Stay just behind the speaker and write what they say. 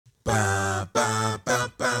When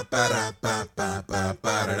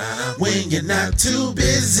you're not too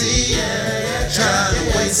busy, trying to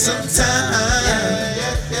waste some time.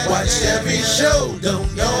 Watched every show,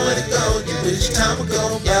 don't know where to go, you wish time would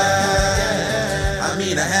go by. I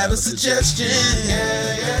mean, I have a suggestion,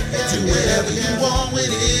 do whatever you want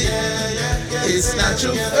with it. It's not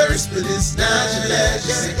your first, but it's not your last.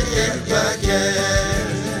 Your second favorite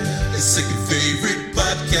podcast. Your second favorite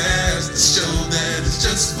podcast. The show that is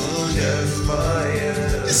just for you.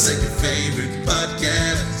 Your second favorite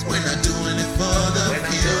podcast. We're not doing it for the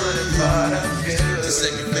few. Your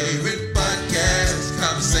second favorite podcast.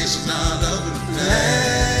 Conversation all over the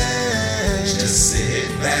place. Just sit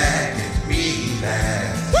back and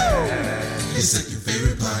relax. Your second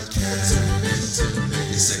favorite podcast.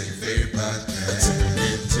 Your second favorite podcast.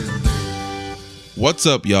 What's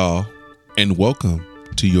up, y'all? And welcome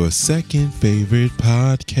to your second favorite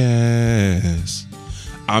podcast.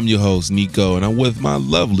 I'm your host, Nico, and I'm with my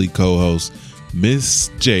lovely co-host, Miss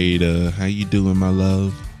Jada. How you doing, my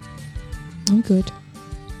love? I'm good.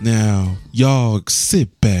 Now, y'all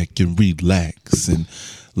sit back and relax and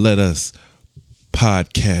let us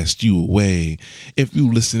podcast you away. If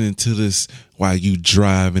you listening to this while you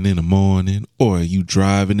driving in the morning or you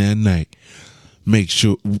driving at night, make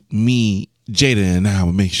sure me, Jada, and I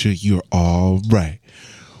will make sure you're all right.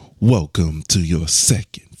 Welcome to your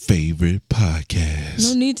second favorite podcast.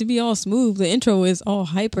 No need to be all smooth. The intro is all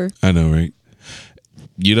hyper. I know, right?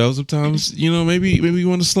 You know, sometimes, maybe you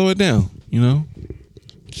want to slow it down,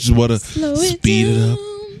 Just want to speed it up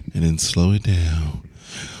and then slow it down.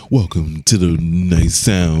 Welcome to the nice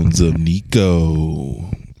sounds of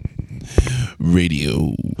Nico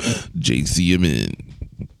Radio, JCMN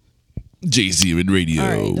Radio. All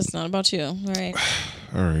right, it's not about you. All right.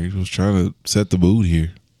 All right, I was trying to set the mood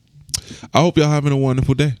here. I hope y'all having a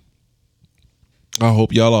wonderful day. I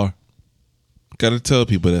hope y'all are. Gotta tell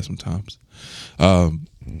people that sometimes.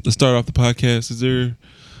 Let's start off the podcast. Is there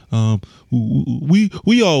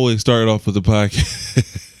we always start off with the podcast.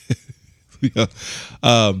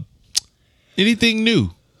 Anything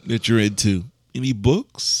new that you're into? Any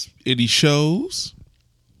books? Any shows?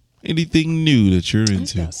 Anything new that you're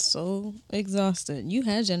into? I got so exhausted. You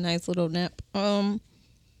had your nice little nap. I'm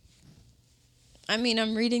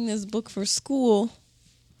reading this book for school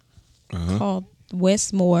called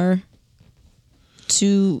Westmore.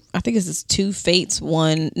 Two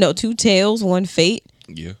Tales, One Fate.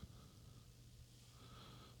 Yeah.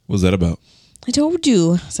 What's that about? I told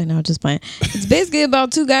you. So now just playing. It's basically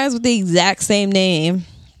about two guys with the exact same name.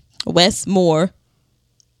 Westmore.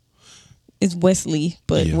 It's Wesley,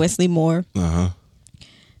 but yeah. Wesley Moore.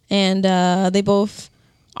 And they both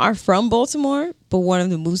are from Baltimore, but one of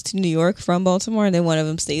them moves to New York from Baltimore, and then one of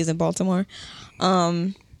them stays in Baltimore.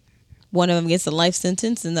 One of them gets a life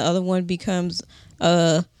sentence, and the other one becomes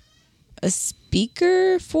a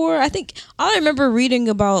speaker for, I think, all I remember reading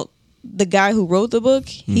about the guy who wrote the book,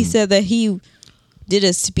 he said that he did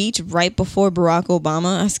a speech right before Barack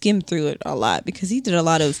Obama. I skimmed through it a lot because he did a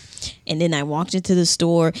lot of, and then I walked into the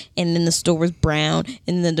store, and then the store was brown,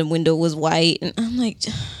 and then the window was white, and I'm like,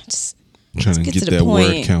 just trying to get that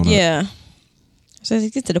word count up. Yeah. So I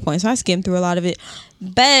get to the point. So I skimmed through a lot of it,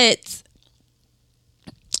 but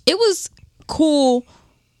it was cool.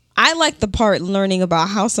 I like the part learning about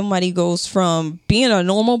how somebody goes from being a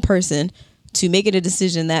normal person to making a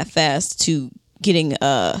decision that fast to getting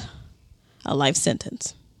a life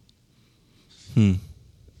sentence. It's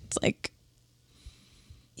like,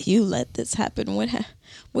 you let this happen.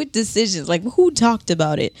 What decisions? Like, who talked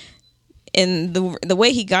about it? And the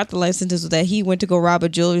way he got the life sentence was that he went to go rob a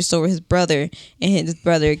jewelry store with his brother, and his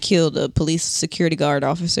brother killed a police security guard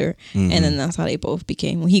officer, and then that's how they both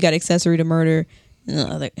became. When he got accessory to murder,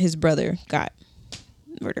 and his brother got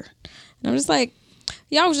murder. And I'm just like,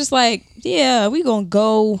 y'all was just like, yeah, we gonna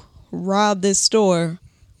go rob this store.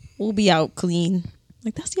 We'll be out clean.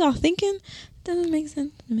 Like, that's y'all thinking? Doesn't make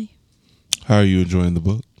sense to me. How are you enjoying the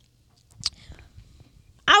book?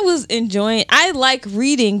 I like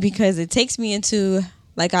reading because it takes me into,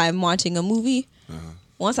 like, I'm watching a movie.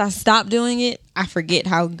 Once I stop doing it, I forget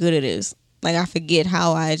how good it is. Like, I forget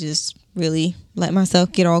how I just really let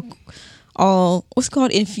myself get all what's it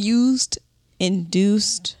called? Induced,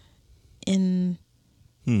 intrigued,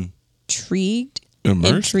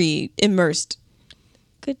 immersed.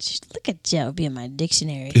 Good, look at Joe being my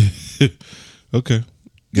dictionary. Okay,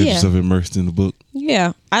 get yourself immersed in the book.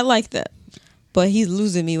 Yeah, I like that. But he's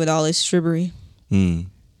losing me with all his shrubbery.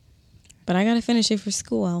 But I gotta finish it for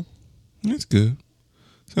school. That's good.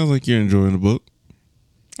 Sounds like you're enjoying the book.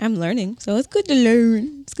 I'm learning, so it's good to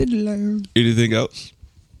learn. It's good to learn. Anything else?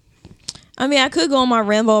 I mean, I could go on my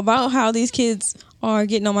ramble about how these kids are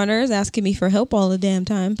getting on my nerves, asking me for help all the damn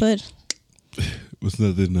time, but it's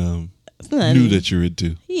nothing new that you're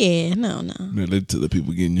into. Yeah, no. Not into the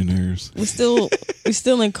people getting your nerves. We're still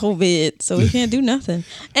in COVID, so we can't do nothing.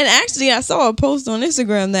 And actually, I saw a post on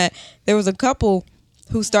Instagram that there was a couple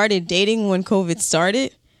who started dating when COVID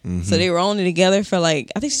started. Mm-hmm. So they were only together for I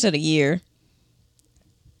think she said a year.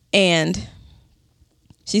 And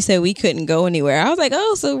she said we couldn't go anywhere. I was like,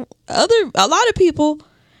 oh, so a lot of people,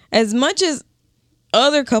 as much as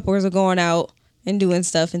other couples are going out and doing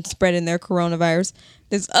stuff and spreading their coronavirus,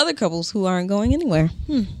 there's other couples who aren't going anywhere.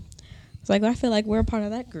 It's like, I feel like we're a part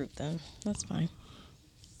of that group then. That's fine.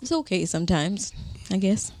 It's okay sometimes, I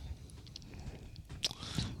guess.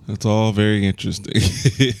 That's all very interesting.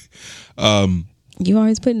 You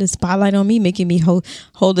always putting the spotlight on me, making me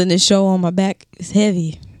holding this show on my back. It's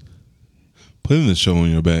heavy. Putting the show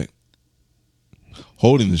on your back.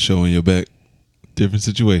 Holding the show on your back. Different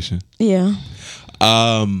situation. Yeah.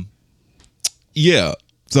 Yeah.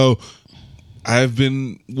 So I've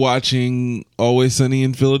been watching Always Sunny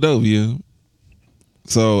in Philadelphia.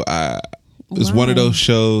 So it's one of those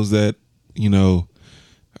shows that,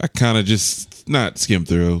 I kind of just not skim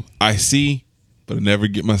through. I see, but I never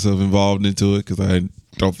get myself involved into it because I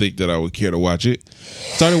don't think that I would care to watch it.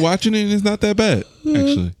 Started watching it and it's not that bad,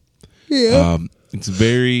 actually. Yeah. It's a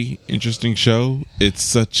very interesting show. It's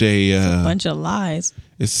such a bunch of lies.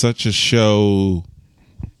 It's such a show.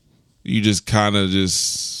 You just kind of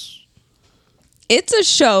just. It's a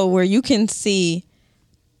show where you can see,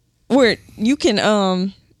 where you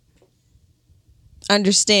can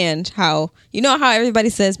understand how, how everybody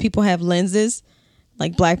says people have lenses,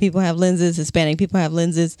 like black people have lenses, Hispanic people have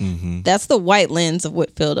lenses. Mm-hmm. That's the white lens of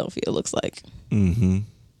what Philadelphia looks like. Mm-hmm.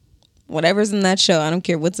 Whatever's in that show, I don't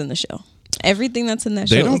care what's in the show. Everything that's in that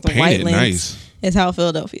show is the white lens. Nice. Is how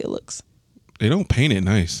Philadelphia looks. They don't paint it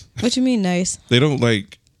nice. What you mean nice? They don't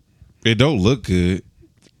it don't look good.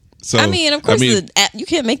 So I mean, of course, you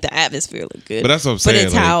can't make the atmosphere look good. But that's what I'm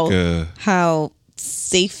saying. But it's how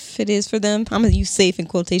safe it is for them. I'm gonna use safe in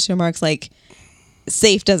quotation marks. Like,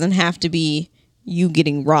 safe doesn't have to be you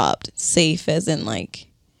getting robbed. Safe as in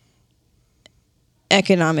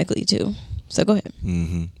economically too. So go ahead.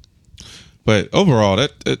 Mm-hmm. But overall,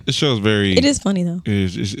 that show is very. It is funny though.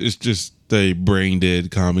 It's just a brain dead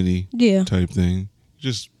comedy, type thing.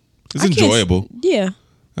 It's enjoyable. Yeah.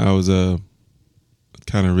 I was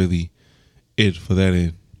kind of really it for that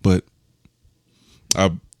end, but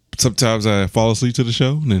sometimes I fall asleep to the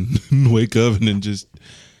show and then wake up and then just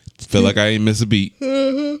feel like I ain't miss a beat.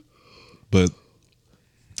 But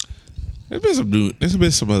there's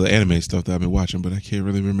been some other anime stuff that I've been watching, but I can't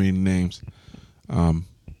really remember any names. I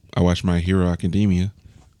watched My Hero Academia.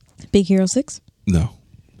 Big Hero 6? No.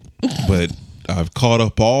 But I've caught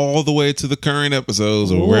up all the way to the current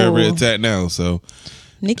episodes or wherever it's at now. So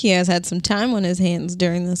Nikki has had some time on his hands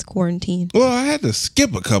during this quarantine. Well, I had to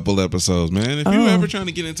skip a couple episodes, man. If you're ever trying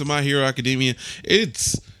to get into My Hero Academia, you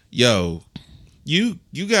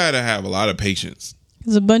gotta have a lot of patience.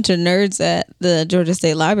 There's a bunch of nerds at the Georgia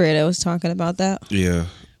State Library that was talking about that. Yeah.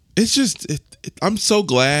 It's just, I'm so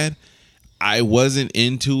glad I wasn't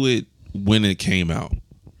into it when it came out.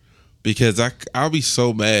 Because I'll be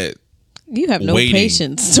so mad. You have no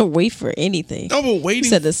patience to wait for anything. No, but waiting. You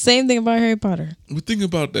said the same thing about Harry Potter. But think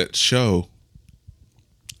about that show.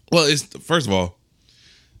 Well, it's first of all,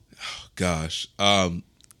 oh gosh.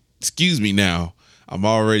 Excuse me now. I'm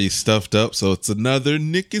already stuffed up, so it's another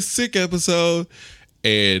Nick is Sick episode.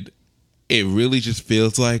 And it really just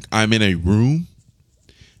feels like I'm in a room,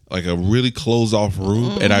 like a really closed off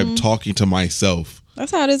room, and I'm talking to myself.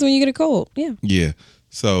 That's how it is when you get a cold. Yeah. Yeah.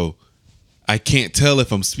 So I can't tell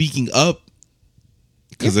if I'm speaking up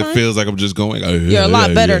because it feels like I'm just going. You're a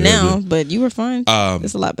lot better now, but you were fine.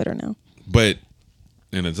 It's a lot better now.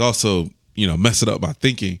 And it's also, messing up my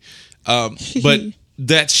thinking. But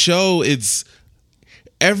that show,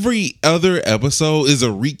 every other episode is a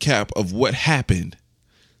recap of what happened.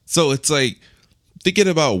 So it's like thinking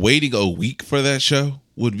about waiting a week for that show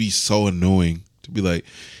would be so annoying to be like,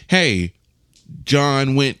 hey,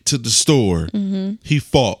 John went to the store. Mm-hmm. He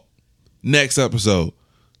fought. Next episode,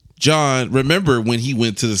 John, remember when he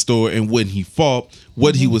went to the store and when he fought,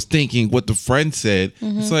 what he was thinking, what the friend said.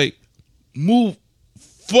 Mm-hmm. It's like, move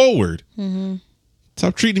forward. Mm-hmm.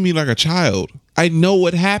 Stop treating me like a child. I know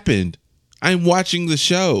what happened. I'm watching the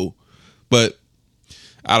show. But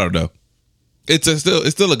I don't know. It's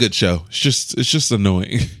still a good show. It's just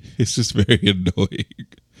annoying. It's just very annoying.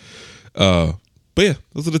 But yeah,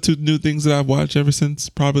 those are the two new things that I've watched ever since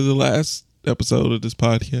probably the last episode of this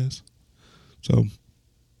podcast. So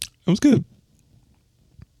it was good.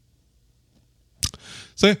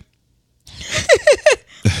 Say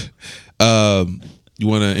you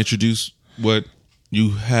want to introduce what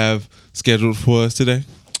you have scheduled for us today?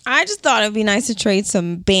 I just thought it'd be nice to trade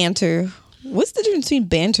some banter. What's the difference between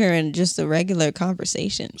banter and just a regular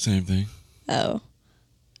conversation? Same thing. Oh.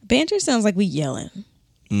 Banter sounds like we yelling.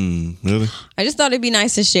 Really? I just thought it'd be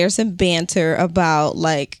nice to share some banter about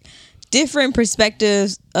like different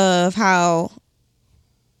perspectives of how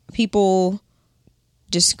people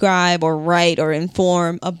describe or write or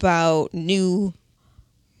inform about new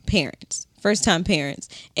parents, first-time parents,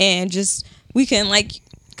 and just we can like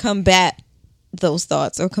combat those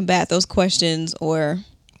thoughts or combat those questions or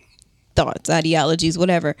thoughts, ideologies,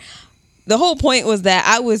 whatever. The whole point was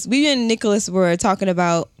that we and Nicholas were talking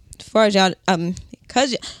about, as far as y'all,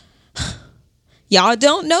 cause y'all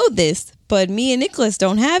don't know this, but me and Nicholas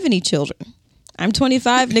don't have any children. I'm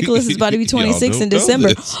 25. Nicholas is about to be 26 in December.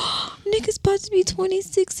 Nick is about to be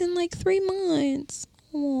 26 in like 3 months.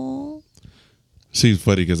 Aww. She's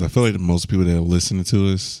funny because I feel like most people that are listening to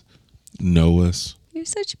us know us. You're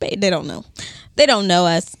such a baby. They don't know. They don't know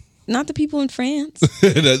us. Not the people in France.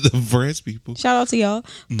 The France people. Shout out to y'all.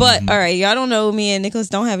 But all right, y'all don't know me and Nicholas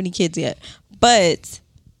don't have any kids yet. But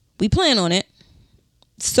we plan on it.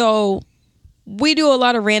 So we do a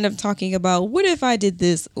lot of random talking about what if I did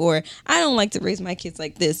this, or I don't like to raise my kids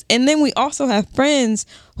like this. And then we also have friends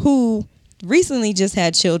who recently just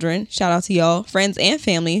had children. Shout out to y'all, friends and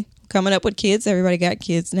family coming up with kids. Everybody got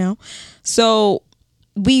kids now. So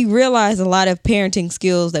we realize a lot of parenting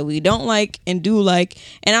skills that we don't like and do like.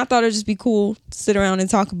 And I thought it'd just be cool to sit around and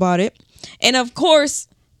talk about it. And of course,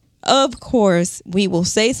 we will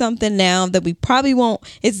say something now that we probably won't.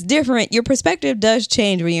 It's different. Your perspective does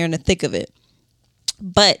change when you're in the thick of it.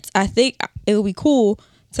 But I think it would be cool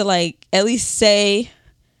to like at least say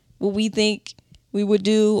what we think we would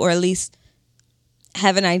do, or at least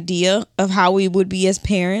have an idea of how we would be as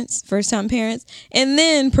parents, first-time parents, and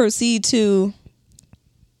then proceed to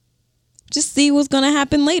just see what's going to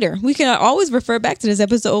happen later. We can always refer back to this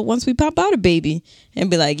episode once we pop out a baby and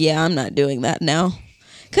be like, yeah, I'm not doing that now.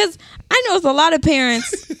 Because I know a lot of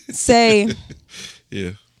parents say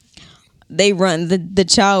yeah, they run, the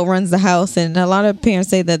child runs the house. And a lot of parents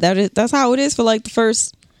say that's how it is for like the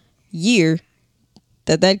first year,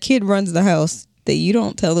 that kid runs the house, that you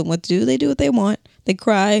don't tell them what to do. They do what they want. They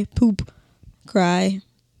cry, poop, cry.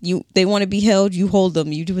 They want to be held. You hold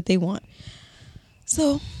them. You do what they want.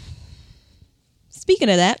 So speaking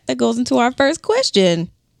of that goes into our first question.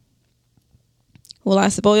 Will I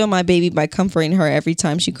spoil my baby by comforting her every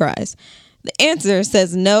time she cries? The answer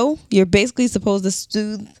says no. You're basically supposed to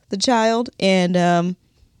soothe the child and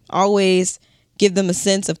always give them a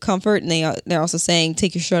sense of comfort. And they're also saying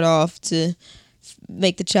take your shirt off to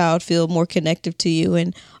make the child feel more connected to you.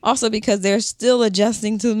 And also because they're still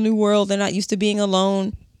adjusting to the new world. They're not used to being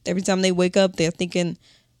alone. Every time they wake up, they're thinking,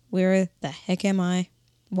 where the heck am I?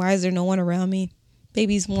 Why is there no one around me?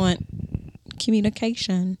 Babies want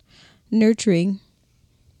communication, nurturing.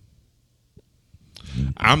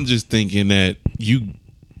 I'm just thinking that you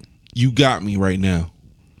got me right now.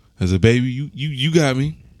 As a baby, you got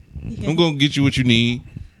me. Yeah. I'm going to get you what you need.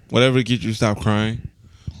 Whatever to get you to stop crying.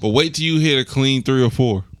 But wait till you hit a clean 3 or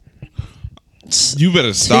 4. You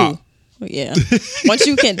better stop. 2. Yeah. Once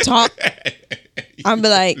you can talk, I'm be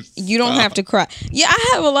like, you don't have to cry. Yeah, I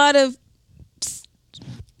have a lot of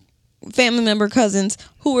family member cousins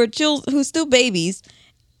who's still babies,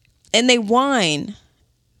 and they whine.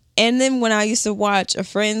 And then when I used to watch a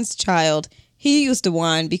friend's child, he used to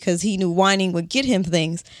whine because he knew whining would get him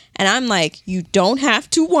things. And I'm like, you don't have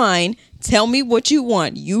to whine. Tell me what you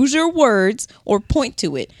want. Use your words or point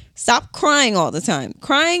to it. Stop crying all the time.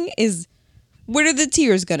 Crying is, what are the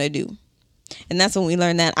tears going to do? And that's when we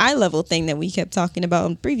learned that eye level thing that we kept talking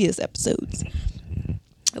about in previous episodes.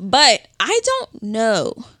 But I don't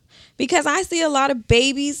know, because I see a lot of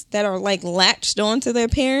babies that are like latched onto their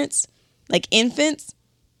parents, like infants,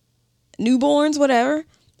 newborns, whatever,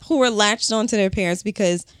 who are latched onto their parents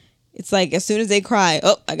because it's like as soon as they cry,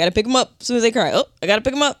 oh, I gotta pick them up. As soon as they cry, oh, I gotta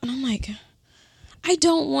pick them up. And I'm like, I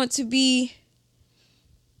don't want to be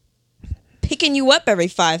picking you up every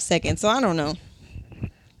 5 seconds. So I don't know.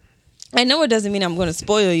 I know it doesn't mean I'm going to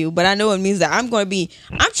spoil you, but I know it means that I'm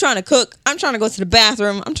trying to cook. I'm trying to go to the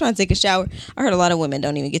bathroom. I'm trying to take a shower. I heard a lot of women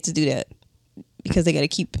don't even get to do that because they got to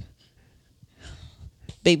keep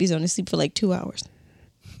babies on to sleep for like 2 hours.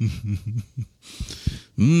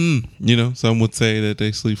 Some would say that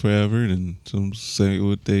they sleep forever, and some say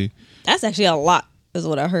That's actually a lot, is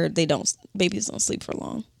what I heard. Babies don't sleep for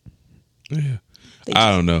long. Yeah.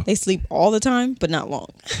 I don't know. They sleep all the time, but not long.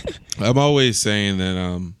 I'm always saying that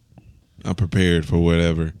I'm prepared for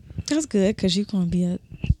whatever. That's good, because you're going to be a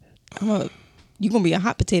You're gonna be a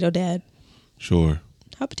hot potato dad. Sure.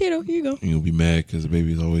 Hot potato. Here you go. You'll be mad because the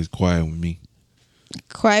baby's always quiet with me.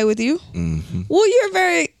 Cry with you? Mm-hmm. Well, you're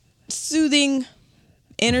very soothing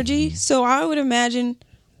energy, so I would imagine,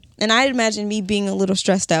 and I'd imagine me being a little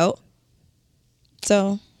stressed out.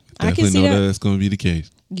 So I can see know that's going to be the case.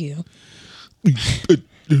 Yeah.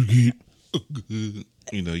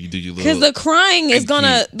 You know, you do your little. Because the crying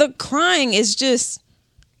is just,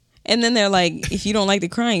 and then they're like, if you don't like the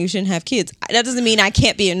crying, you shouldn't have kids. That doesn't mean I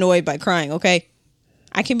can't be annoyed by crying. Okay,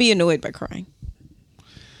 I can be annoyed by crying.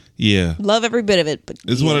 Yeah. Love every bit of it, but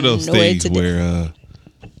it's one of those things where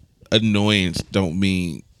annoyance don't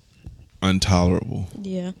mean intolerable.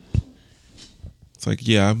 Yeah. It's like,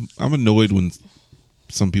 yeah, I'm annoyed when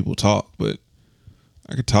some people talk, but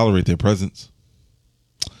I could tolerate their presence.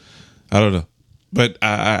 I don't know. But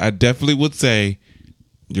I definitely would say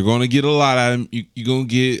you're going to get a lot out of him. You're going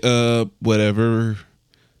to get whatever.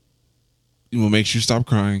 You will make sure you stop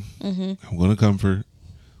crying. Mm-hmm. I'm going to comfort.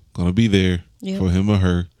 I'm going to be there for him or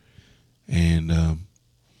her. And,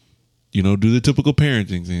 do the typical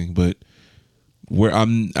parenting thing. But where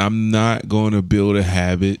I'm not going to build a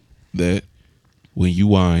habit that when you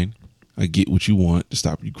whine, I get what you want to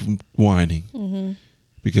stop you from whining. Mm-hmm.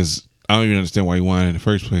 Because I don't even understand why you whine in the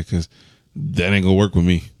first place, because that ain't going to work with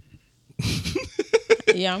me.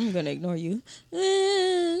 Yeah, I'm going to ignore you.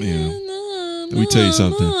 Yeah. Let me tell you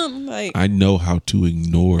something. Like, I know how to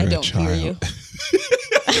ignore a child. Hear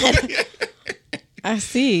you. I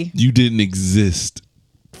see. You didn't exist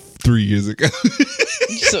 3 years ago.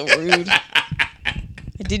 You're so rude. I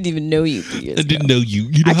didn't even know you 3 years ago. I didn't know you.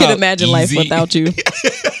 You know I could imagine life without you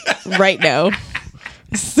right now.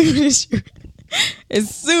 As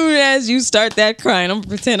soon as you start that crying, I'm going to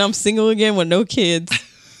pretend I'm single again with no kids.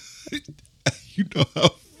 You know how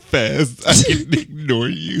fast I can ignore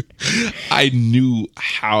you. I knew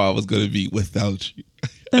how I was going to be without you.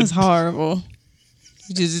 That's horrible.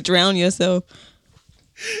 You just drown yourself.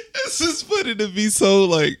 It's just funny to be so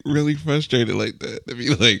like really frustrated like that. To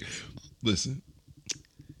be like, listen,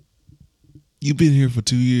 you've been here for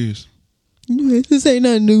 2 years. This ain't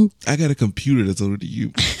nothing new. I got a computer that's older than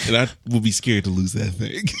you, and I will be scared to lose that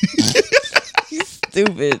thing. You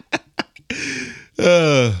stupid.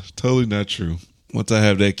 Totally not true. Once I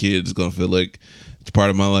have that kid, it's gonna feel like it's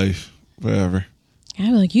part of my life forever.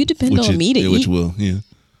 I'm like, you depend on me to eat. Which will, yeah.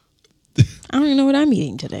 I don't even know what I'm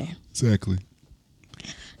eating today. Exactly.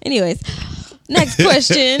 Anyways, next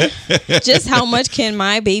question. Just how much can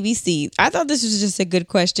my baby see? I thought this was just a good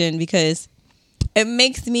question because it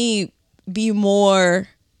makes me be more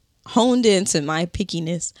honed into my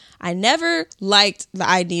pickiness. I never liked the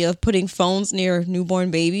idea of putting phones near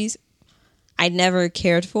newborn babies. I never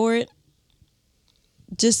cared for it.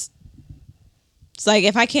 Just, it's like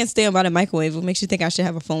if I can't stand by the microwave, what makes you think I should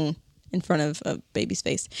have a phone in front of a baby's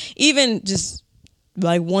face? Even just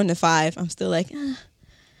like 1 to 5, I'm still like,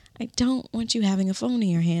 I don't want you having a phone in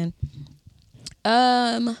your hand.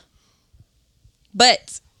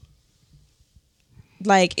 But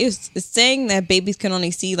like it's saying that babies can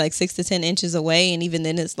only see like 6 to 10 inches away, and even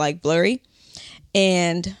then it's like blurry,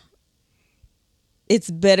 and it's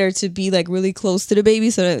better to be like really close to the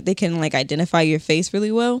baby so that they can like identify your face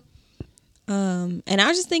really well. And I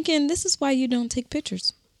was just thinking, this is why you don't take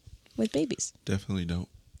pictures with babies. Definitely don't.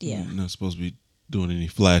 Yeah, you're not supposed to be doing any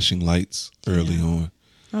flashing lights early on.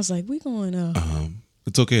 I was like, we going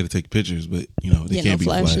it's okay to take pictures, but they can't be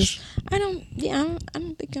flashed. I don't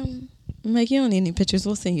think I'm like, you don't need any pictures.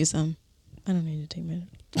 We'll send you some. I don't need to take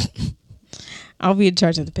pictures. I'll be in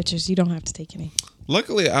charge of the pictures. You don't have to take any.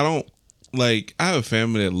 Luckily, I have a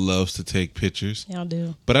family that loves to take pictures. Yeah, I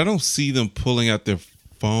do. But I don't see them pulling out their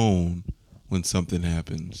phone when something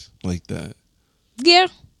happens like that. Yeah.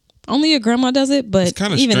 Only your grandma does it, but it's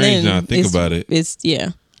kind of strange now I think about it. It's,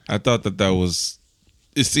 yeah. I thought that was,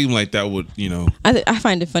 it seemed like that would, I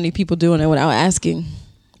find it funny people doing it without asking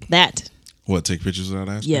that. What, take pictures without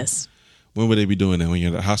asking? Yes. When would they be doing that? When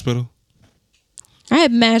you're at the hospital? I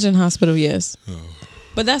imagine hospital, yes. Oh.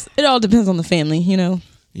 But it all depends on the family,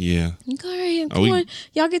 Yeah. All right, come on.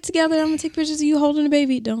 Y'all get together. I'm going to take pictures of you holding the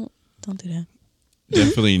baby. Don't do that.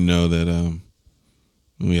 Definitely know that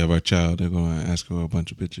when we have our child, they're going to ask for a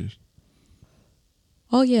bunch of pictures.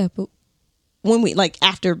 Oh, yeah. But when we, like,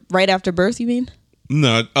 right after birth, you mean?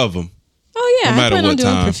 No, of them. Oh, yeah. No matter I plan on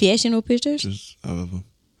doing time. Professional pictures. Just of them.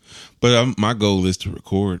 But my goal is to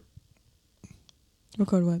record.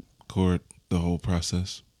 Record what? Record the whole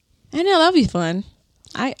process. I know, that'll be fun.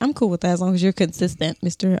 I'm cool with that as long as you're consistent,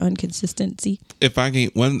 Mr. Unconsistency. If I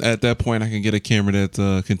can, at that point, I can get a camera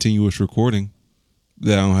that's continuous recording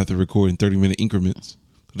that I don't have to record in 30-minute increments.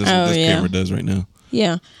 That's what this camera does right now.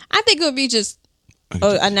 Yeah. I think it would be just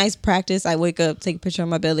a nice practice. I wake up, take a picture of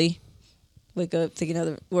my belly. Wake up, take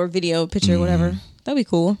another or video picture, whatever. That'd be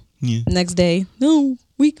cool. Yeah. Next day, 4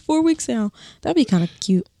 weeks now. That'd be kind of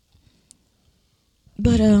cute.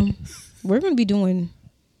 But we're gonna be doing.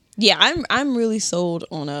 Yeah, I'm really sold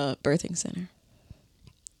on a birthing center.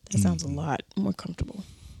 That sounds a lot more comfortable.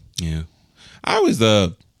 Yeah, I always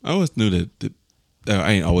knew that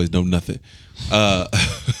I ain't always know nothing. I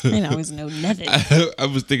ain't always know nothing. I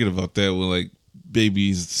was thinking about that when like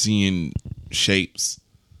babies seeing shapes,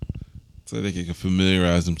 so they can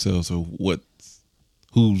familiarize themselves with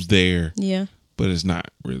who's there. Yeah, but it's not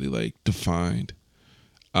really like defined.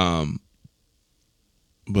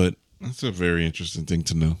 But that's a very interesting thing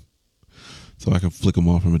to know. So I can flick them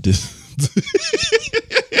off from a distance.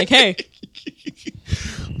 Like, hey.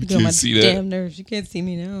 You can't see that. Damn nerves. You can't see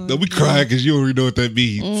me now. Don't be crying because you already know what that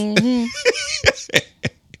means. Mm-hmm.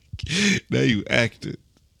 Now you acted.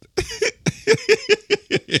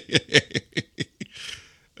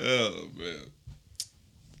 Oh, man.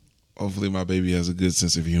 Hopefully my baby has a good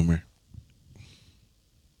sense of humor.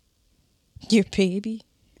 Your baby?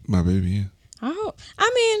 My baby, yeah.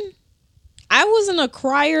 I mean, I wasn't a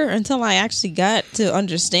crier until I actually got to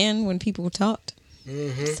understand when people talked.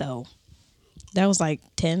 Mm-hmm. So that was like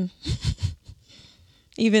 10.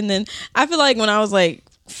 Even then, I feel like when I was like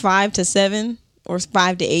 5 to 7 or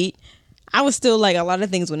 5 to 8, I was still like a lot of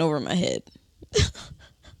things went over my head.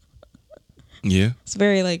 Yeah. It's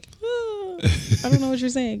very like, I don't know what you're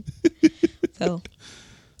saying. So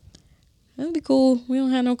that'll be cool. We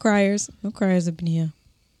don't have no criers. No criers up in here.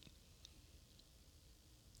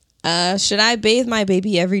 Should I bathe my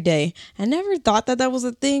baby every day? I never thought that was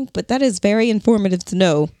a thing, but that is very informative to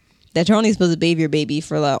know that you're only supposed to bathe your baby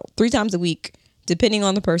for like 3 times a week, depending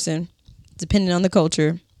on the person, depending on the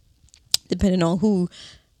culture, depending on who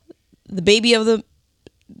the baby of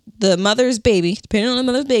the mother's baby, depending on the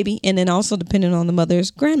mother's baby, and then also depending on the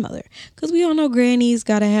mother's grandmother. Because we all know grannies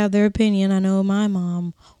got to have their opinion. I know my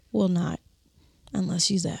mom will not unless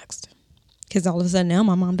she's asked. Because all of a sudden now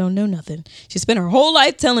my mom don't know nothing. She spent her whole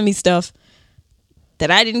life telling me stuff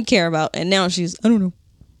that I didn't care about. And now she's, I don't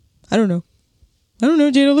know,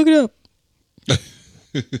 Jada, look it up.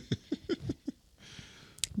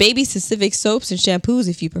 Baby-specific soaps and shampoos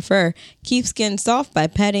if you prefer. Keep skin soft by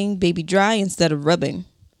patting baby dry instead of rubbing.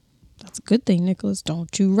 That's a good thing, Nicholas.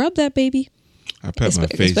 Don't you rub that baby. I pat my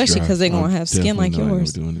face especially because they're going to have skin like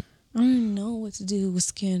yours. Doing it. I don't know what to do with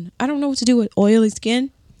skin. I don't know what to do with oily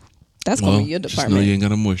skin. That's going to be your department. Just know you ain't got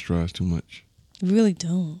to moisturize too much. You really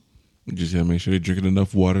don't. You just got to make sure you're drinking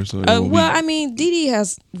enough water. So I mean, Dee Dee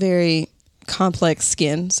has very complex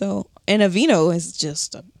skin. So, and Aveeno is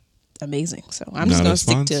just amazing. So I'm just going to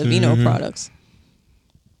stick to Aveeno products.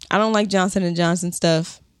 I don't like Johnson & Johnson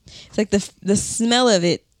stuff. It's like the smell of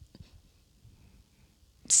it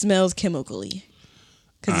smells chemically.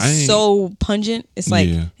 Because it's so pungent. It's like,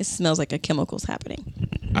 it smells like a chemical's happening.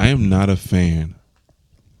 I am not a fan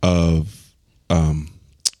of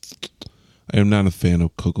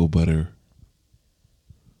cocoa butter.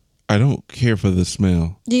 I don't care for the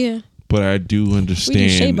smell. Yeah. But I do understand. We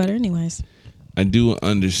use shea butter anyways. I do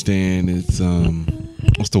understand it's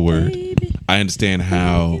what's the word? I understand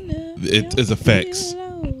how its effects.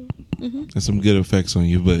 Mm-hmm. There's some good effects on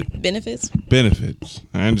you, but benefits.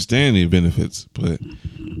 I understand the benefits, but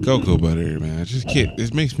cocoa butter, man, I just can't.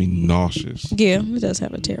 It makes me nauseous. Yeah, it does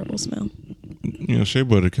have a terrible smell. You know, shea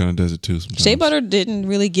butter kind of does it too sometimes. Shea butter didn't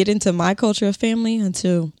really get into my culture of family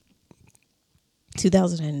until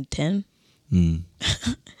 2010.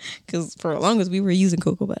 Because for as long as we were using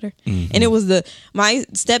cocoa butter, and it was my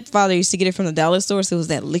stepfather used to get it from the dollar store, so it was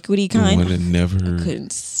that liquidy kind. The one that never. I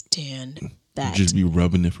couldn't stand that. Just be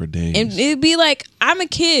rubbing it for days. And it'd be like, I'm a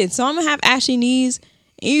kid, so I'm gonna have ashy knees.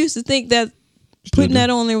 And you used to think that putting that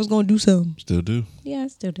on there was gonna do something. Still do. Yeah, I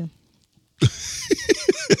still do.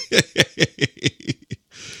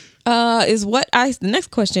 The next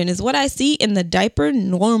question is what I see in the diaper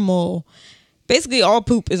normal? Basically, all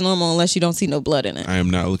poop is normal unless you don't see no blood in it. I am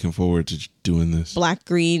not looking forward to doing this. Black,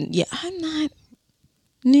 green, yeah, I'm not.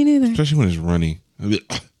 Me neither. Especially when it's runny.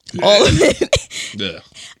 All of it. Yeah.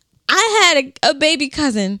 I had a baby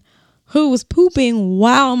cousin who was pooping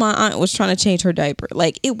while my aunt was trying to change her diaper.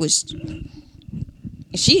 Like, it was.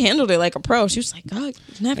 She handled it like a pro. She was like, "God,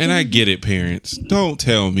 and I get it, parents. Don't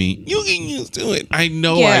tell me you get used to it. I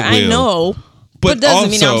know. Yeah, I will. I know. But it doesn't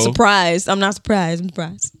mean I'm surprised. I'm not surprised. I'm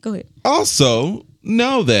surprised. Go ahead. Also,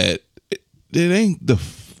 know that it ain't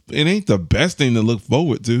the best thing to look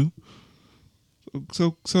forward to.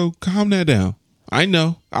 So calm that down. I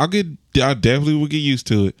know. I definitely will get used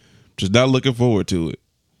to it. Just not looking forward to it.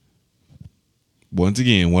 once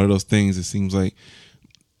again, one of those things that seems like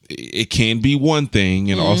it can be one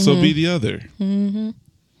thing and also be the other. Mm-hmm.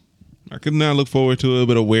 I could now look forward to it,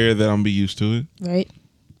 but aware that I'm gonna be used to it. Right.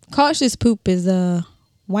 Cautious poop is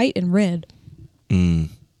white and red.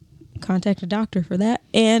 Contact a doctor for that.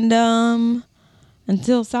 And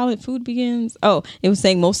until solid food begins. Oh, it was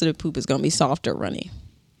saying most of the poop is gonna be soft or runny.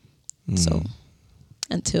 So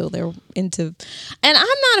until they're into, and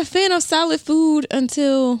I'm not a fan of solid food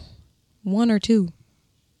until 1 or 2.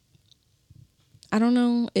 I don't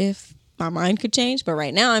know if my mind could change, but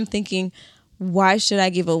right now I'm thinking, why should I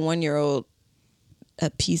give a 1-year-old a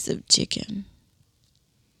piece of chicken?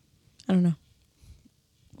 I don't know.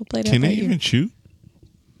 We'll play that. Can they even chew?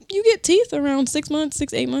 You get teeth around 6 months,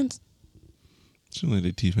 6, 8 months. Seems like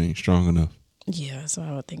their teeth ain't strong enough. Yeah, that's what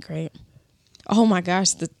I would think, right? Oh my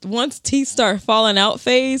gosh, once teeth start falling out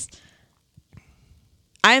phase,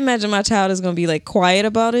 I imagine my child is going to be like quiet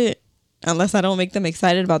about it unless I don't make them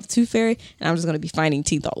excited about the tooth fairy, and I'm just going to be finding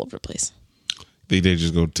teeth all over the place. They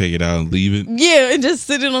just go take it out and leave it? Yeah, and just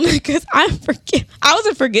sit it on it because I was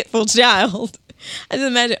a forgetful child. I just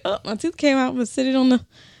imagine, my tooth came out, but sit it on the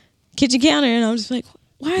kitchen counter, and I'm just like,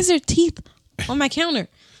 why is there teeth on my counter?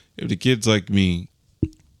 If the kid's like me,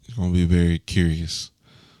 he's going to be very curious.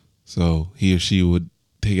 So he or she would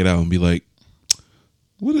take it out and be like,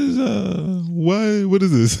 what is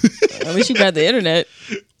this? I wish you got the internet.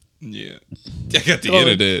 Yeah. I got the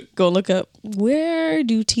internet. Go look up, where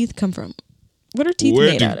do teeth come from? What are teeth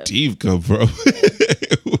made out of? Where do teeth come from?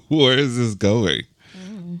 Where is this going?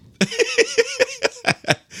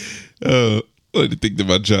 I like to think that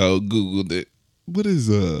my child Googled it. What is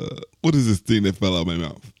this thing that fell out of my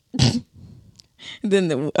mouth?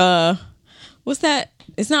 Then what's that?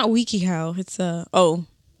 It's not WikiHow. It's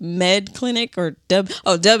Med Clinic or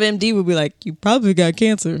WebMD would be like, you probably got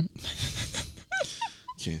cancer.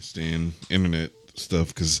 Can't stand internet stuff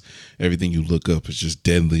because everything you look up is just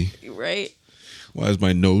deadly. Right. Why is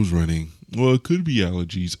my nose running? Well, it could be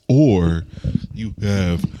allergies, or you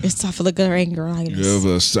have esophageal. You have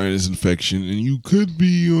a sinus infection, and you could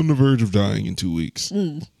be on the verge of dying in 2 weeks.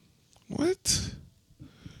 What?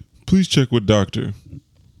 Please check with doctor.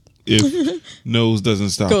 If nose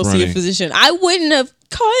doesn't stop go running. See a physician. I wouldn't have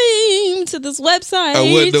come to this website.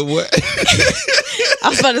 I wouldn't have what? I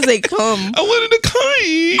was about to say come. I wouldn't have come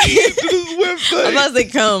to this website. I was about to say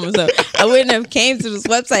come. So I wouldn't have came to this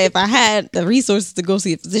website if I had the resources to go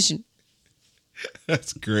see a physician.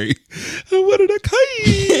 That's great. I wanted to come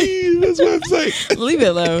to this website. Leave it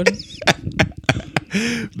alone.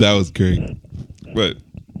 That was great. But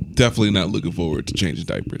definitely not looking forward to changing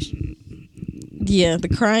diapers. Yeah, the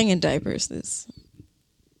crying in diapers is...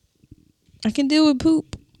 I can deal with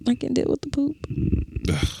poop. I can deal with the poop.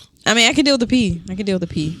 I mean, I can deal with the pee.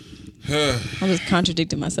 I'm just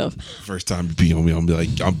contradicting myself. First time you pee on me, I'm be like,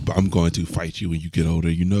 I'm going to fight you when you get older.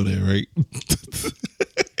 You know that, right?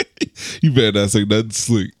 You better not say nothing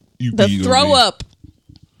slick. You the throw up.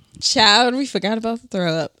 Child, we forgot about the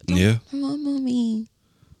throw up. Yeah. Come on, mommy.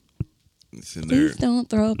 It's in there. Please don't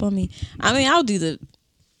throw up on me. I mean, I'll do the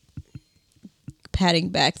patting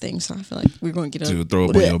back thing, so I feel like we're going to get to throw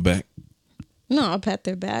up on your back. No, I'll pat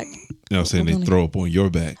their back. No, I'm saying they throw up on your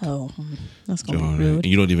back. Oh, that's going to be rude. And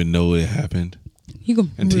you don't even know it happened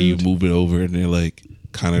until you move it over and they're like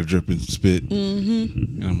kind of dripping spit.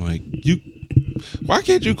 Mm-hmm. And I'm like, why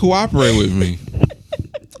can't you cooperate with me?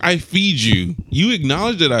 I feed you. You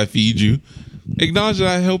acknowledge that I feed you. Acknowledge that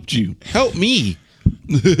I helped you. Help me.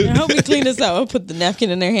 Help me clean this up. I'll put the napkin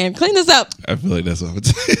in their hand. Clean this up. I feel like that's what I would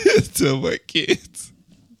tell my kids.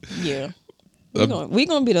 Yeah. We're going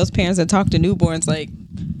to be those parents that talk to newborns like,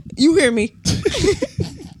 you hear me.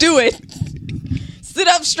 Do it. Sit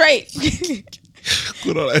up straight.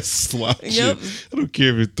 Put all that slouch. Yep. I don't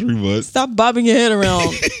care if it's 3 months. Stop bobbing your head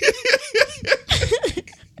around.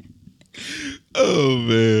 Oh,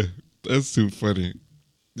 man. That's too funny.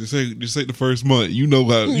 Just say the first month. You know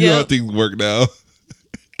how things work now.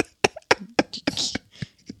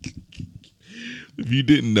 If you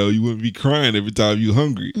didn't know, you wouldn't be crying every time you're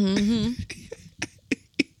hungry. Mm-hmm.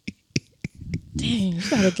 Dang, you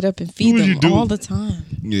gotta get up and feed them all the time.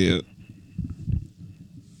 Yeah.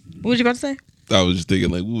 What was you about to say? I was just thinking,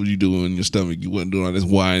 like, what was you doing in your stomach? You wasn't doing all this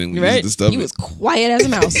whining. Right? You was quiet as a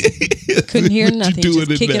mouse. Couldn't hear nothing. Just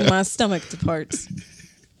kicking my stomach to parts.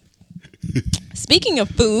 Speaking of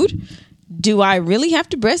food, do I really have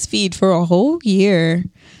to breastfeed for a whole year?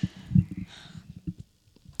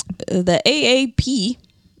 The AAP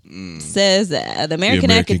says that the American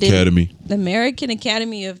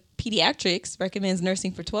Academy of Pediatrics recommends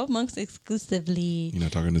nursing for 12 months exclusively. You're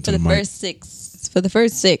not talking to the mic. For the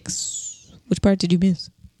first 6. Which part did you miss?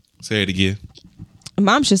 Say it again.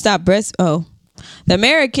 Mom should stop the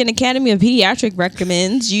American Academy of Pediatrics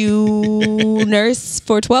recommends you nurse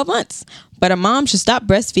for 12 months. But a mom should stop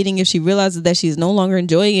breastfeeding if she realizes that she is no longer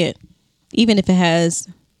enjoying it, even if it has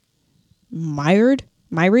myriad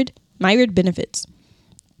benefits.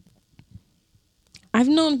 I've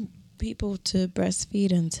known people to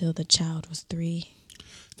breastfeed until the child was 3.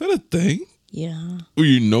 Is that a thing? Yeah. Were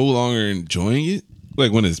you no longer enjoying it?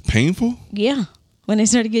 Like when it's painful? Yeah. When they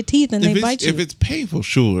start to get teeth and they bite you. If it's painful,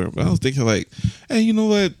 sure. But I was thinking like, hey, you know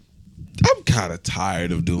what? I'm kind of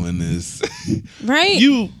tired of doing this. Right?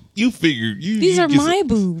 You figure. These are my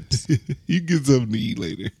boobs. You get something to eat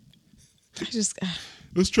later.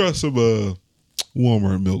 Let's try some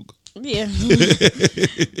Walmart milk. Yeah.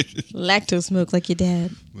 Lactose milk like your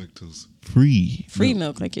dad. Lactose free. Free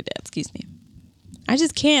milk like your dad. Excuse me. I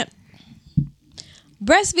just can't.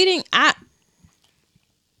 Breastfeeding, I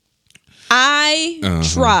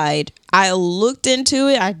tried. I looked into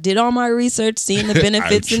it. I did all my research, seeing the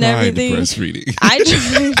benefits and everything. Breastfeeding.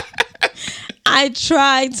 I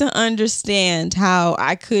tried to understand how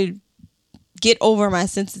I could get over my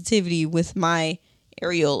sensitivity with my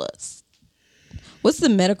areolas. What's the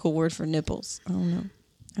medical word for nipples? I don't know.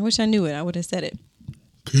 I wish I knew it. I would have said it.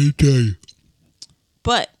 Can't tell you.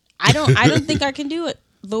 But I don't think I can do it.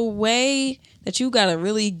 The way that you gotta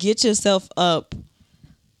really get yourself up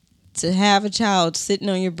to have a child sitting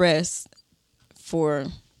on your breast for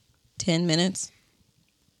 10 minutes.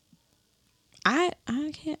 I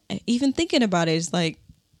can't. Even thinking about it, it's like,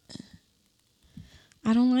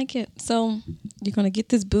 I don't like it. So you're gonna get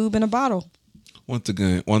this boob in a bottle. Once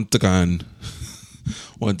again,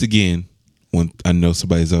 I know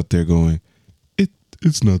somebody's out there going,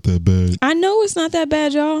 it's not that bad. I know it's not that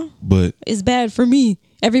bad, y'all. But it's bad for me.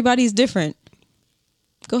 Everybody's different.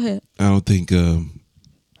 Go ahead. I don't think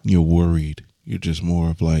you're worried. You're just more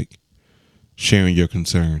of like sharing your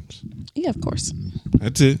concerns. Yeah, of course.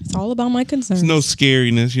 That's it. It's all about my concerns. There's no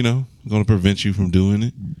scariness, going to prevent you from doing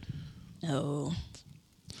it. No.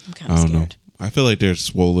 I'm kind of scared. Know. I feel like they're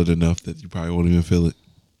swollen enough that you probably won't even feel it.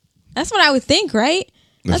 That's what I would think, right?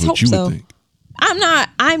 That's Let's what you hope so. would think.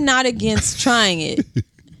 I'm not against trying it.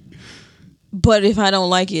 But if I don't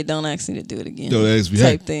like it, don't ask me to do it again. Don't ask me.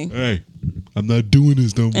 Type thing. Hey, I'm not doing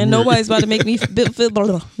this no more. And nobody's about to make me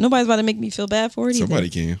nobody's about to make me feel bad for it either. Somebody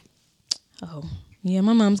can. Oh, yeah,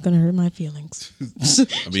 my mom's gonna hurt my feelings. I mean,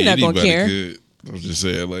 She's not gonna care. Could. I'm just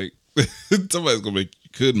saying, like, somebody's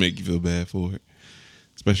could make you feel bad for it.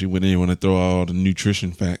 Especially when they want to throw all the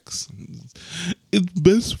nutrition facts. It's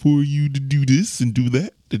best for you to do this and do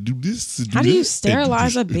that, to do this and do How do you that,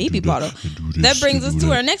 sterilize a baby bottle? That brings us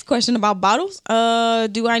to our next question about bottles.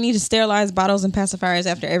 Do I need to sterilize bottles and pacifiers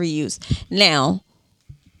after every use? Now,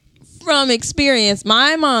 from experience,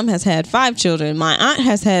 my mom has had 5 children. My aunt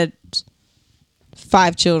has had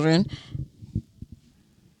 5 children.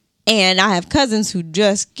 And I have cousins who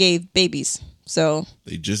just gave babies. So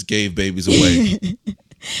they just gave babies away.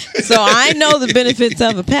 So I know the benefits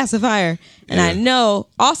of a pacifier. And I know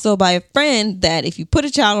also by a friend that if you put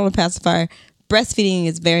a child on a pacifier, breastfeeding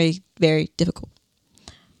is very, very difficult.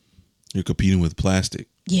 You're competing with plastic.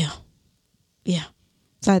 Yeah. Yeah.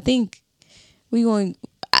 So I think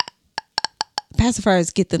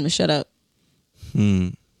pacifiers get them to shut up.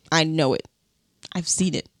 I know it. I've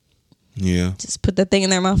seen it. Yeah. Just put that thing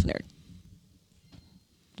in their mouth and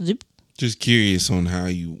Zip. Just curious on how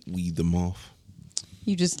you weed them off.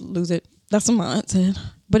 You just lose it. That's what my aunt said.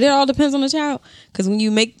 But it all depends on the child. Because when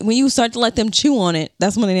you start to let them chew on it,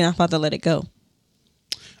 that's when they're not about to let it go.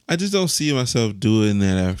 I just don't see myself doing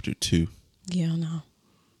that after 2. Yeah, no.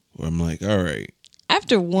 Where I'm like, all right.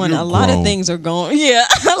 After 1, a lot of things are gone. Yeah,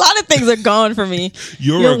 a lot of things are gone for me.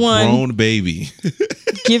 You're a grown baby.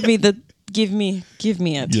 Give me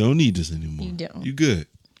it. You don't need this anymore. You don't. You good.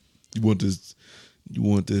 You want this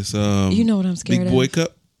you know what I'm scared big of. boy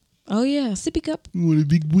cup? Oh yeah, sippy cup. You want a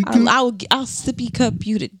big boy cup? I'll sippy cup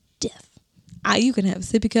you to death. You can have a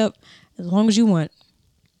sippy cup as long as you want.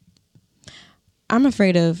 I'm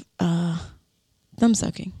afraid of thumb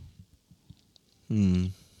sucking.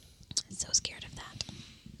 I'm so scared of that.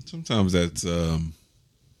 Sometimes that's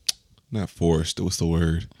not forced. What's the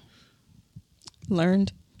word?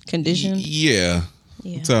 Learned, conditioned. Yeah.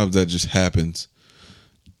 Sometimes that just happens.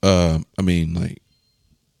 I mean, like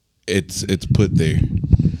it's put there,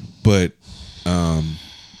 but I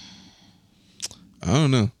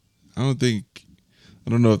don't know. I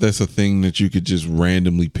don't know if that's a thing that you could just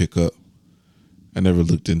randomly pick up. I never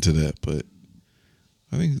looked into that, but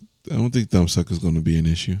I don't think thumbsuck is going to be an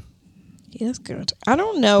issue. Yeah, that's good. I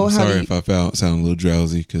don't know Sorry if I sound a little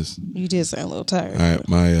drowsy because you did sound a little tired.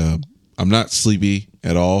 my I'm not sleepy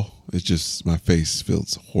at all. It's just my face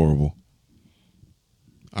feels horrible.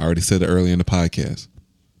 I already said it earlier in the podcast.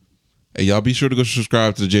 Hey, y'all be sure to go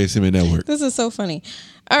subscribe to the JSM Network. This is so funny.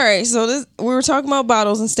 All right, so we were talking about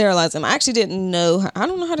bottles and sterilizing them. I actually didn't know. I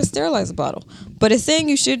don't know how to sterilize a bottle, but it's saying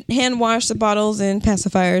you should hand wash the bottles and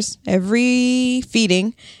pacifiers every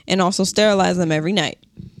feeding, and also sterilize them every night.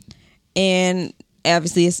 And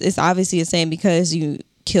obviously, it's obviously the same because you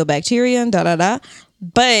kill bacteria and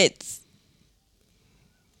But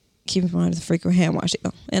keep in mind the frequent hand washing,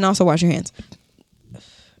 and also wash your hands.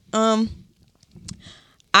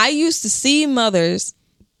 I used to see mothers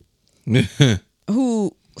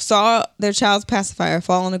who saw their child's pacifier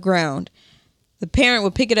fall on the ground. The parent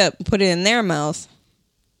would pick it up and put it in their mouth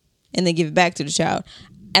and then give it back to the child.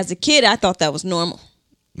 As a kid, I thought that was normal.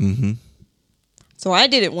 Mm-hmm. So I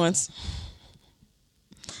did it once.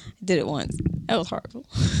 That was horrible.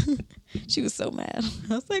 She was so mad.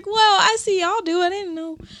 I was like, well, I see y'all do it. I didn't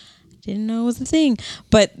know it was a thing.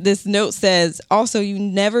 But this note says, also, you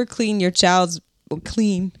never clean your child's,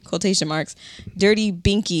 clean, quotation marks, dirty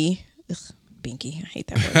binky. Ugh, binky. I hate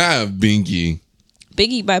that word.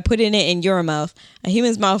 Binky by putting it in your mouth. A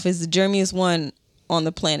human's mouth is the germiest one on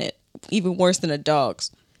the planet. Even worse than a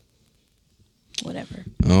dog's. Whatever.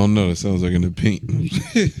 I don't know. That sounds like an opinion.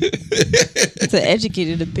 It's an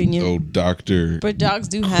educated opinion. Oh, doctor. But dogs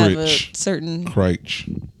do have a certain... Crutch.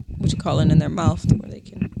 What you call it in their mouth where they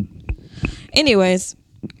can... Anyways...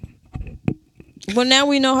 Well, now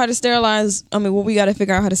we know how to sterilize. We got to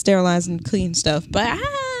figure out how to sterilize and clean stuff. But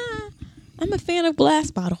I'm a fan of glass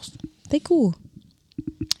bottles. They cool.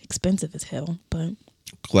 Expensive as hell, but...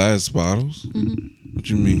 Glass bottles? Mm-hmm. What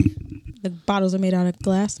you mean? The bottles are made out of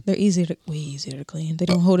glass. They're way easier to clean. They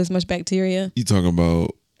don't hold as much bacteria. You talking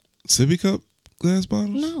about sippy cup glass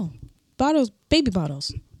bottles? No. Bottles, baby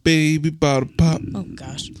bottles. Baby bottle pop. Oh,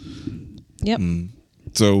 gosh. Yep.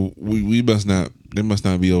 So we must not... They must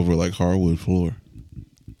not be over like hardwood floor.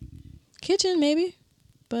 Kitchen, maybe,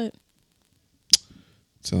 but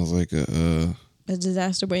sounds like a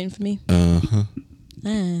disaster waiting for me.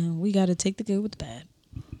 We got to take the good with the bad.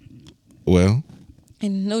 Well,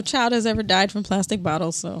 and no child has ever died from plastic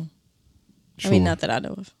bottles, so sure. I mean, not that I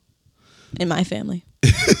know of. In my family,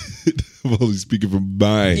 I'm only speaking from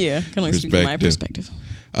my can only speak from my perspective.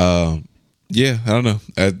 Yeah, I don't know.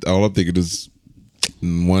 All I'm thinking is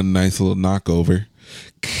one nice little knockover.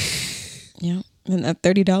 Yeah, and that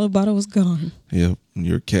 $30 bottle was gone. Yep, and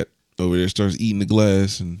your cat over there starts eating the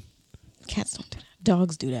glass, and cats don't do that.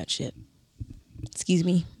 Dogs do that shit. Excuse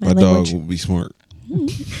me, my dog will be smart.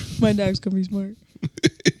 My dog's gonna be smart.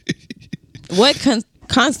 What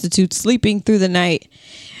constitutes sleeping through the night,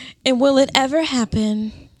 and will it ever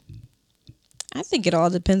happen? I think it all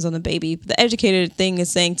depends on the baby. The educated thing is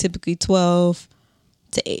saying typically 12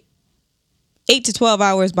 to 8 to 12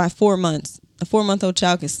 hours by 4 months. A 4-month-old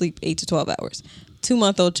child can sleep 8 to 12 hours.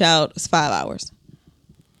 2-month-old child is 5 hours.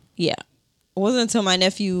 Yeah. It wasn't until my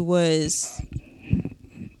nephew was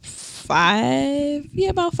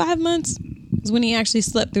about 5 months is when he actually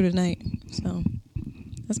slept through the night. So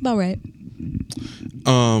that's about right.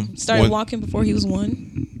 Started walking before he was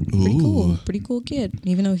 1. Pretty cool. Pretty cool kid.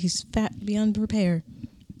 Even though he's fat beyond repair.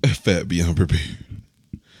 Fat beyond repair.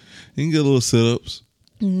 You can get little sit-ups.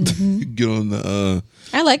 Mm-hmm. Get on the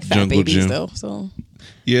I like fat babies gym. Though, so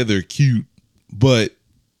yeah, they're cute, but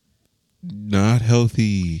not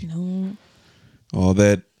healthy. No, all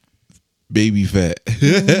that baby fat.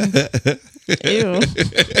 Ew.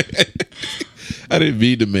 I didn't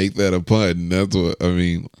mean to make that a pun. That's what I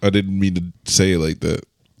mean. I didn't mean to say it like that.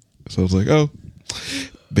 So I was like, oh,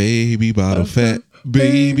 baby bottle fat,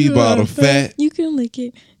 baby bottle fat. You can lick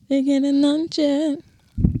it, again and nunchuck.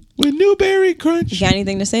 With Newberry Crunch. You got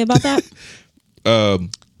anything to say about that?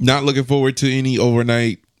 Not looking forward to any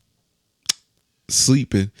overnight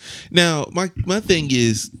sleeping. Now, my thing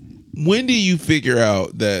is, when do you figure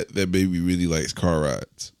out that baby really likes car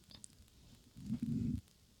rides?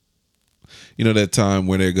 You know, that time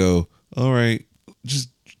where they go, all right, just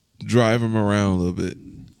drive him around a little bit.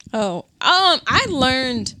 Oh, I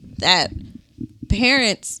learned that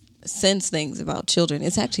parents sense things about children.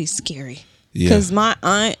 It's actually scary. Because my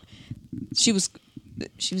aunt, she was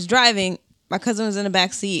driving. My cousin was in the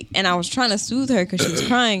back seat, and I was trying to soothe her because she was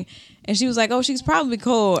crying. And she was like, "Oh, she's probably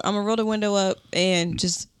cold. I'm gonna roll the window up and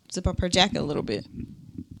just zip up her jacket a little bit."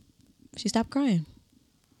 She stopped crying.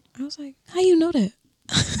 I was like, "How you know that?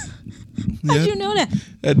 How'd you know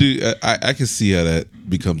that?" I can see how that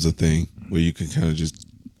becomes a thing where you can kind of just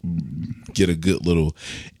get a good little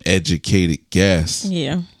educated guess.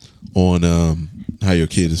 Yeah. On how your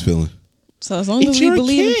kid is feeling. So as long as we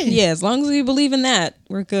believe, as long as we believe in that,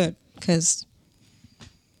 we're good. because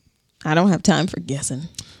I don't have time for guessing.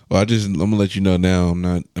 Well, I'm gonna let you know now.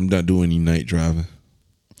 I'm not doing any night driving.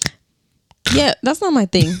 Yeah, that's not my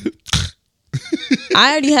thing.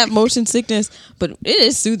 I already have motion sickness, but it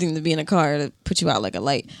is soothing to be in a car to put you out like a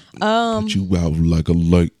light. Put you out like a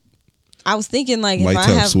light. I was thinking like Lights if I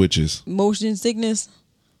have have switches. motion sickness,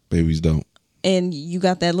 Babies don't. and you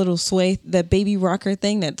got that little sway, that baby rocker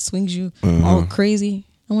thing that swings you all crazy.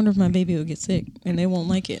 I wonder if my baby will get sick and they won't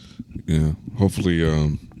like it. Yeah. Hopefully,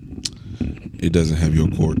 it doesn't have your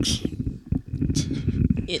corks.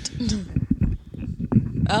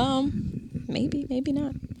 Maybe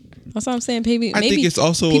not. That's what I'm saying. Maybe. I think it's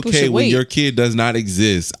also okay when your kid does not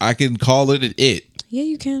exist. I can call it an it. Yeah,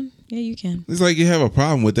 you can. It's like you have a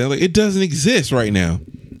problem with that. Like, it doesn't exist right now.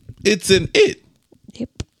 It's an it. Yep.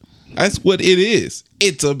 That's what it is.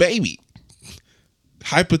 It's a baby.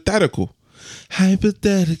 Hypothetical.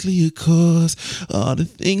 Hypothetically, of course, all the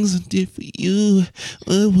things I did for you.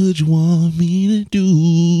 What would you want me to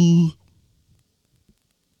do?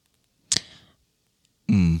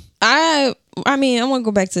 I mean, I want to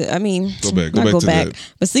go back to. Go back.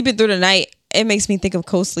 But sleeping through the night, it makes me think of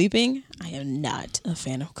co-sleeping. I am not a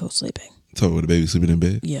fan of co-sleeping. Talk about the baby sleeping in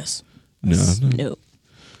bed? Yes. No.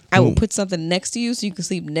 I will put something next to you so you can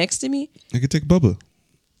sleep next to me. I could take Bubba.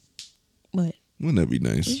 What? Wouldn't that be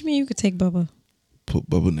nice? What do you mean you could take Bubba? Put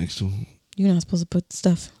Bubba next to him. You're not supposed to put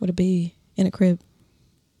stuff with a baby in a crib.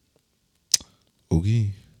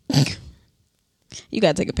 Okay. You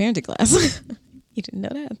gotta take a parenting class. You didn't know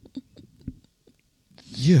that?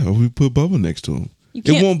 Yeah, we put Bubba next to him.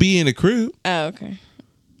 It won't be in a crib. Oh, okay.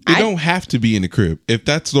 It don't have to be in a crib. If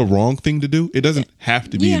that's the wrong thing to do, it doesn't have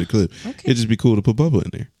to be in a crib. Okay. It'd just be cool to put Bubba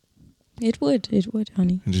in there. It would,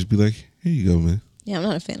 honey. And just be like, here you go, man. Yeah, I'm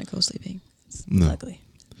not a fan of co-sleeping. It's ugly.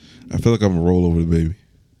 I feel like I'm going to roll over the baby.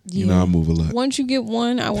 Yeah. You know, I move a lot. Once you get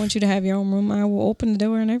one, I want you to have your own room. I will open the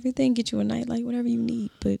door and everything, get you a nightlight, whatever you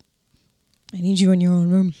need. But I need you in your own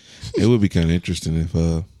room. It would be kind of interesting if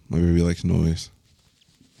my baby likes noise.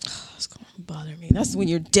 It's going to bother me. That's when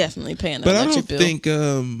you're definitely paying an electric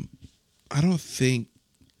bill. I don't think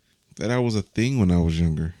that was a thing when I was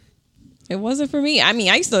younger. It wasn't for me. I mean,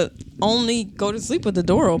 I used to only go to sleep with the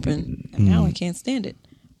door open. And now I can't stand it.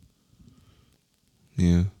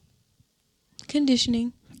 Yeah.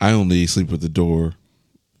 Conditioning. I only sleep with the door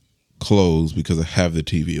closed because I have the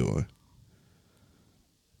TV on.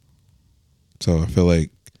 So I feel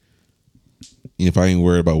like if I ain't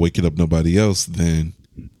worried about waking up nobody else, then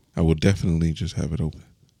I would definitely just have it open.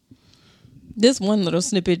 This one little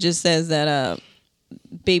snippet just says that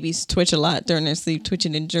babies twitch a lot during their sleep,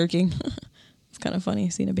 twitching and jerking. It's kind of funny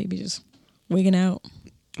seeing a baby just wigging out.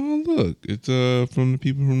 Oh, look. It's from the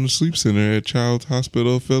people from the sleep center at Child's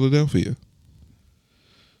Hospital of Philadelphia.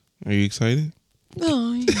 Are you excited?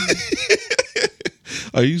 Oh, yeah.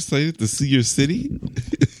 Are you excited to see your city?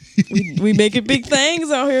 we making big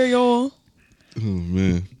things out here, y'all. Oh,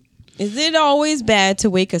 man. Is it always bad to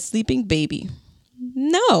wake a sleeping baby?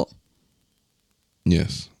 No.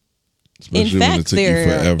 Yes. Especially in fact,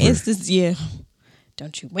 there are instances, yeah.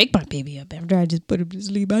 Don't you wake my baby up after I just put him to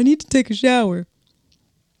sleep. I need to take a shower.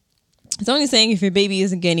 It's only saying if your baby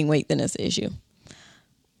isn't gaining weight, then that's the issue.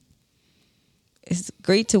 It's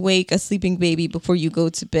great to wake a sleeping baby before you go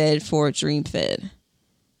to bed for a dream feed.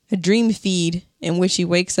 A dream feed in which she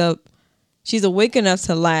wakes up, she's awake enough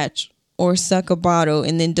to latch or suck a bottle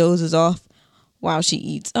and then dozes off while she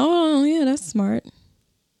eats. Oh, yeah, that's smart.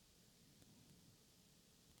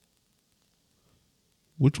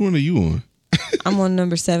 Which one are you on? I'm on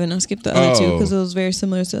number 7. I'll skip the other two because it was very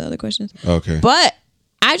similar to the other questions. Okay. But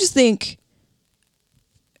I just think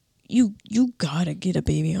you gotta get a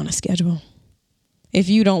baby on a schedule. If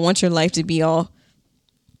you don't want your life to be all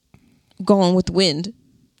going with the wind,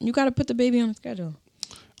 you gotta put the baby on a schedule.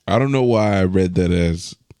 I don't know why I read that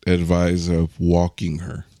as advice of walking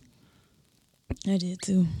her. I did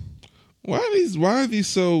too. Why are these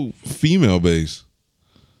so female based?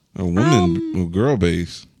 Or women or girl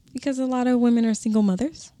based? Because a lot of women are single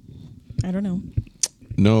mothers. I don't know.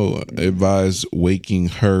 No, advise waking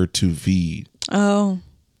her to feed. Oh.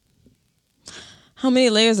 How many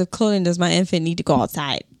layers of clothing does my infant need to go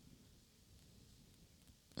outside?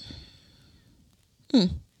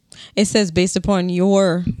 It says based upon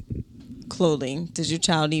your clothing, does your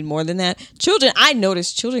child need more than that? I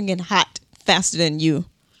noticed children get hot faster than you.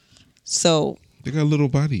 So they got little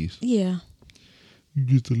bodies. Yeah. You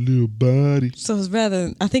just a little body. So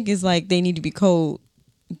I think it's like they need to be cold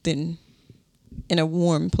than in a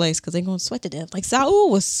warm place because they're going to sweat to death. Like Saul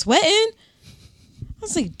was sweating. I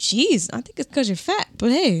was like, geez, I think it's because you're fat.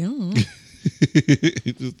 But hey, I don't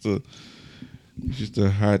know. He's just a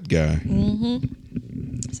hot guy.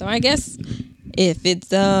 Mm-hmm. So I guess if it's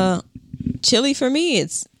chilly for me,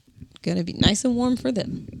 it's gonna be nice and warm for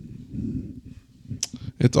them.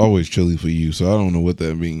 It's always chilly for you, so I don't know what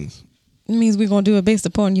that means. It means we're gonna do it based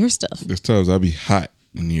upon your stuff. There's times I'll be hot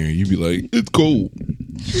in here, you be like, it's cold.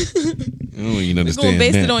 I don't even understand. We're gonna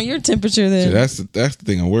base it on your temperature then. So that's the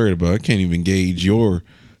thing I'm worried about. I can't even gauge your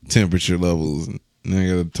temperature levels. And I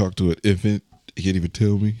gotta talk to an infant. He can't even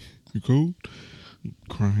tell me. You cold? You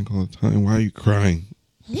crying all the time. Why are you crying?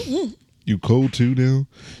 Mm-hmm. You cold too now?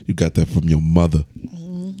 You got that from your mother.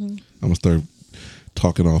 Mm-hmm. I'm gonna start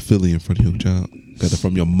talking all Philly in front of your child. Got that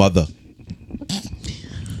from your mother.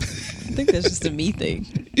 I think that's just a me thing.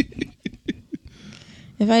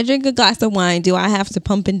 If I drink a glass of wine, do I have to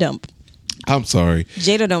pump and dump? I'm sorry.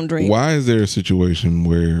 Jada don't drink. Why is there a situation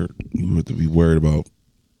where you have to be worried about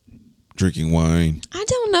drinking wine? I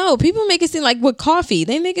don't know. People make it seem like with coffee,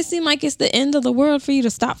 they make it seem like it's the end of the world for you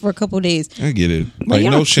to stop for a couple of days. I get it. Like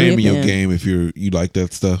no shame in your game if you like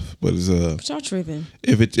that stuff, but it's But y'all tripping.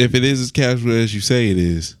 If it is as casual as you say it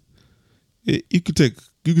is, you could take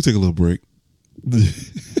a little break.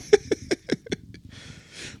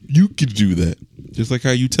 You could do that. Just like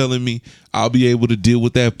how you telling me I'll be able to deal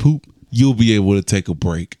with that poop, you'll be able to take a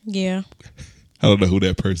break. Yeah. I don't know who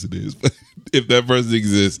that person is, but if that person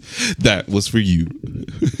exists, that was for you.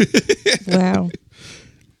 Wow.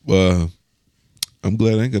 I'm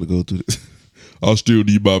glad I ain't got to go through this. I'll still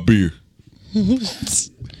need my beer.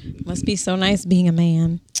 Must be so nice being a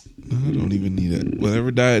man. No, I don't even need that.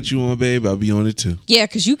 Whatever diet you on, babe, I'll be on it too. Yeah,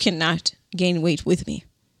 because you cannot gain weight with me.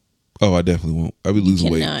 Oh, I definitely won't. I'll be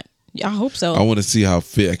losing weight. I hope so. I want to see how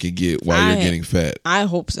fit I can get while you're getting fat. I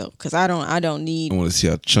hope so, because I don't need. I want to see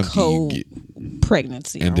how chunky you get.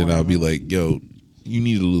 Pregnancy, and then I'll be like, "Yo, you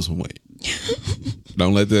need to lose some weight."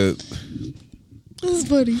 Don't let that. That's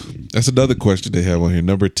funny. That's another question they have on here.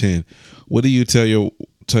 Number 10. What do you tell your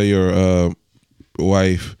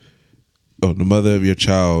wife? Oh, the mother of your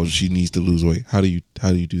child, she needs to lose weight. How do you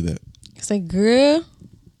do that? It's like, girl,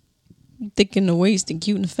 you thick in the waist and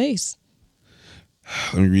cute in the face.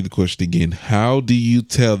 Let me read the question again. How do you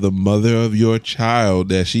tell the mother of your child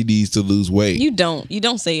that she needs to lose weight? You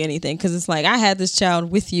don't say anything, because it's like, I had this child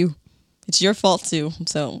with you. It's your fault too.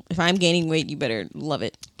 So if I'm gaining weight, you better love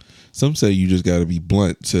it. Some say you just got to be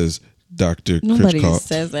blunt, says Dr. Nobody Krichkov.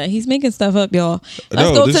 says that. He's making stuff up, y'all.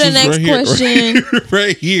 Let's go to the next question.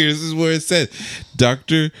 Right here. This is where it says.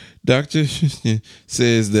 Dr.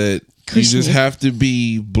 says that you just have to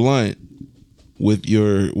be blunt with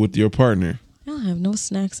your partner. I don't have no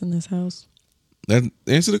snacks in this house.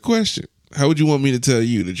 Answer the question. How would you want me to tell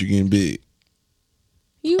you that you're getting big?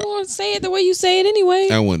 You won't say it the way you say it anyway.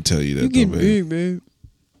 I wouldn't tell you that. You getting big, babe.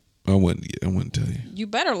 I wouldn't tell you. You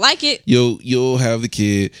better like it. You'll have the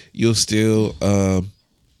kid. You'll still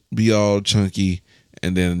be all chunky,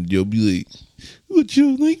 and then you'll be like, "Would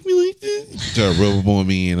you like me like this?" Try to rub up on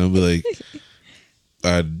me, and I'll be like,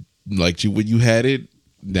 "I liked you when you had it.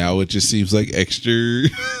 Now it just seems like extra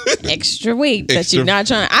weight that you're not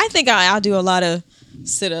trying. I think I'll do a lot of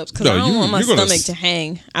sit-ups because I don't want my stomach to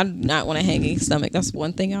hang. I do not want a hanging stomach. That's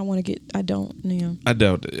one thing I want to get. I don't. Yeah. I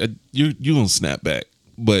doubt it. You're gonna snap back,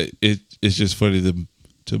 but it's just funny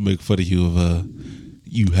to make fun of you of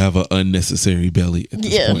you have an unnecessary belly at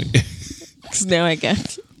this point. Because now I got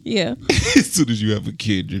As soon as you have a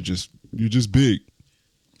kid, you're just big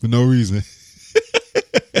for no reason.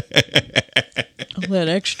 All that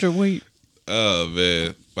extra weight. Oh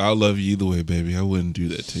man, I love you either way, baby. I wouldn't do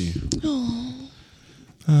that to you.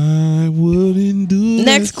 I wouldn't do.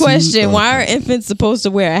 Next question: why are infants supposed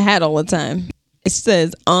to wear a hat all the time? It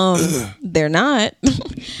says, they're not.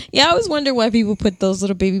 Yeah, I always wonder why people put those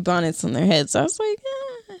little baby bonnets on their heads. So I was like,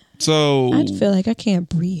 so I feel like I can't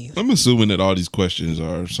breathe. I'm assuming that all these questions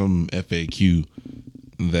are some FAQ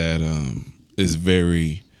that is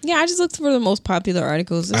very. Yeah, I just looked for the most popular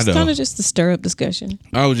articles. It's kind of just to stir up discussion.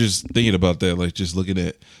 I was just thinking about that, like just looking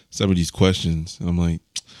at some of these questions. And I'm like,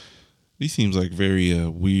 these seems like very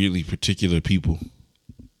weirdly particular people.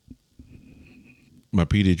 My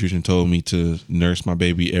pediatrician told me to nurse my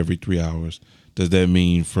baby every 3 hours. Does that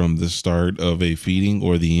mean from the start of a feeding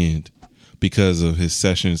or the end? Because of his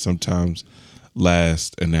sessions sometimes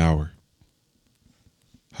last an hour.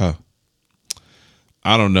 Huh.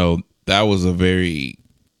 I don't know. That was a very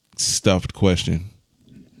stuffed question.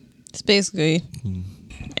 It's basically,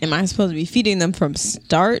 am I supposed to be feeding them from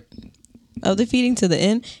start of the feeding to the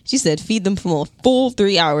end? She said feed them from a full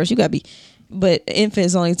 3 hours. You gotta be, but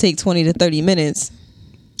infants only take 20 to 30 minutes.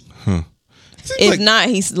 Huh. If not,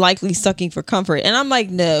 he's likely sucking for comfort. And I'm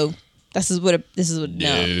like, no. No.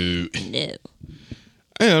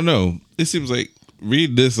 I don't know. It seems like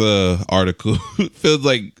read this article. It feels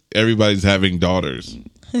like everybody's having daughters.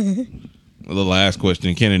 The last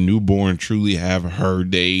question: can a newborn truly have her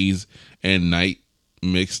days and night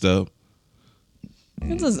mixed up?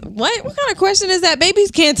 What kind of question is that?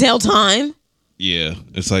 Babies can't tell time. Yeah,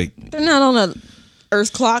 it's like They're not on a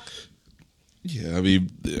Earth clock. Yeah, I mean,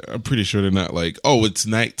 I'm pretty sure they're not like, oh, it's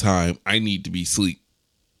nighttime, I need to be asleep.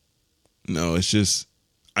 No, it's just,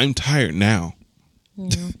 I'm tired now.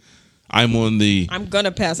 Yeah. I'm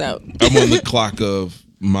gonna pass out. I'm on the clock of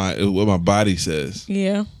what my body says.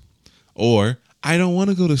 Yeah. Or I don't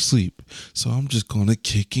want to go to sleep, so I'm just gonna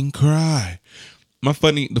kick and cry.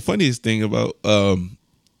 The funniest thing about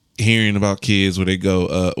hearing about kids where they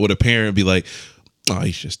go, would a parent be like, oh,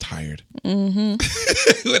 he's just tired.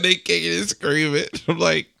 Mm-hmm. When they kicking and screaming, I'm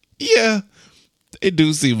like, yeah, they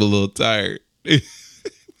do seem a little tired. I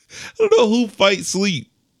don't know who fights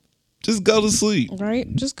sleep. Just go to sleep.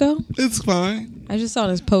 Right? Just go. It's fine. I just saw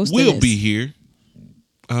this post. We'll be here.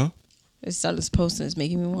 I just saw this post and it's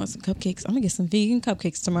making me want some cupcakes. I'm gonna get some vegan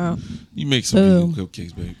cupcakes tomorrow. You make some vegan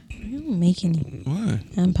cupcakes, babe. I don't make any. Why?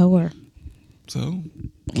 I'm poor. So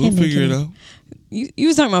we'll figure it out. You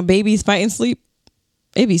was talking about babies fighting sleep.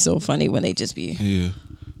 It'd be so funny when they just be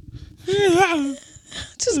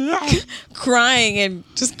just crying and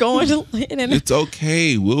just going to and it's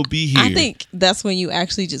okay. We'll be here. I think that's when you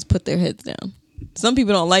actually just put their heads down. Some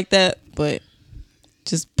people don't like that, but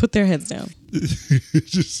just put their heads down.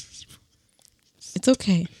 It's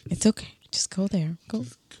okay. It's okay. Just go there. Go.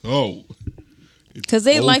 Because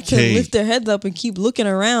they like to lift their heads up and keep looking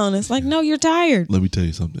around. It's like, no, you're tired. Let me tell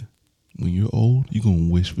you something. When you're old, you're going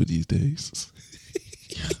to wish for these days.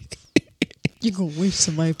 You're going to wish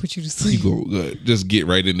somebody put you to sleep. You're going to just get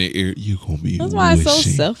right in their ear. You're going to be That's why it's so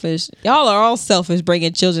selfish. Y'all are all selfish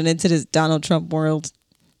bringing children into this Donald Trump world.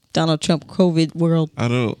 Donald Trump COVID world. I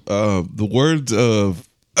don't the words of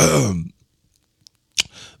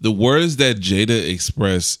the words that Jada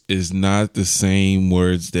expressed is not the same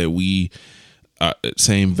words that we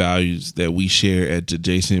same values that we share at the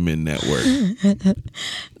Jason Men Network.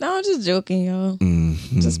 No, I'm just joking, y'all.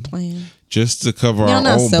 Mm-hmm. Just playing. Just to cover y'all our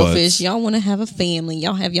not own selfish. butts. Y'all want to have a family.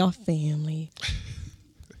 Y'all have y'all family.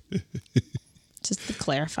 Just to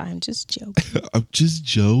clarify, I'm just joking. I'm just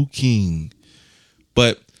joking.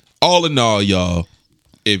 But all in all, y'all,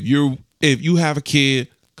 if you have a kid,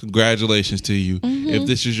 congratulations to you. Mm-hmm. If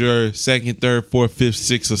this is your second, third, fourth, fifth,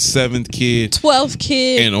 sixth, or seventh kid, 12th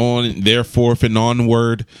kid, and on their fourth and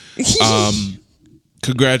onward,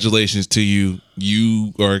 congratulations to you.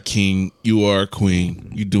 You are a king. You are a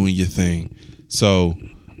queen. You doing your thing. So,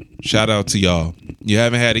 shout out to y'all. You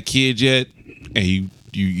haven't had a kid yet, and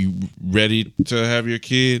you ready to have your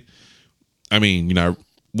kid? I mean,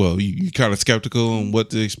 you kind of skeptical on what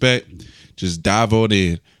to expect. Just dive on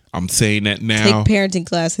in. I'm saying that now. Take parenting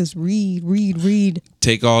classes. Read.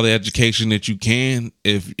 Take all the education that you can,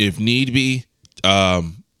 if need be.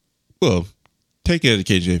 Take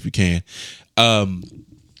education if you can.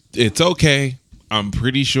 It's okay. I'm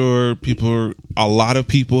pretty sure a lot of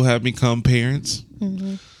people have become parents.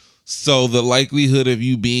 Mm-hmm. So the likelihood of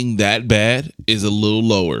you being that bad is a little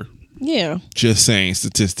lower. Yeah. Just saying,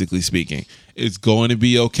 statistically speaking, it's going to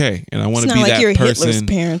be okay. And I want to be like that you're person. Hitler's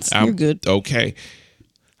parents. You're good. Okay.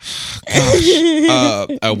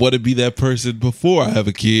 Gosh, I want to be that person before I have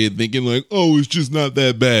a kid, thinking like, oh, it's just not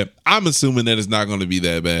that bad. I'm assuming that it's not going to be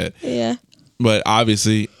that bad. Yeah. But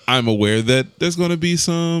obviously, I'm aware that there's going to be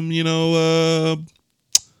some,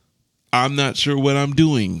 I'm not sure what I'm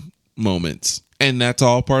doing moments. And that's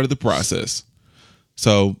all part of the process.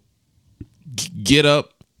 So get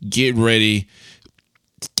up, get ready,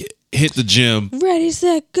 hit the gym. Ready,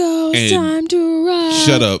 set, go. It's time to ride.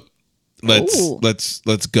 Shut up.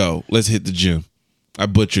 Let's go. Let's hit the gym. I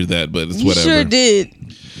butchered that, but it's whatever. You sure did.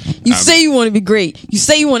 You say you want to be great. You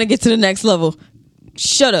say you want to get to the next level.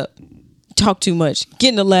 Shut up. Talk too much. Get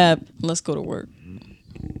in the lab. And let's go to work.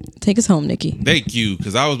 Take us home, Nikki. Thank you,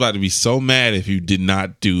 because I was about to be so mad if you did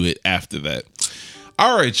not do it after that.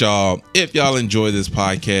 All right, y'all. If y'all enjoy this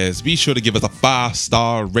podcast, be sure to give us a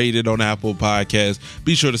 5-star rated on Apple Podcasts.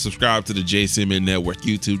 Be sure to subscribe to the Jason Men Network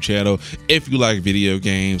YouTube channel. If you like video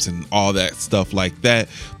games and all that stuff like that,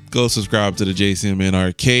 go subscribe to the Jason Men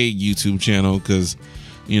Arcade YouTube channel, because,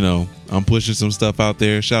 I'm pushing some stuff out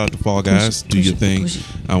there. Shout out to Fall Guys. Do your thing.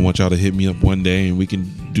 I want y'all to hit me up one day and we can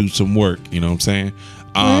do some work. You know what I'm saying?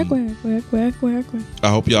 Work. I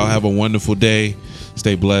hope y'all have a wonderful day.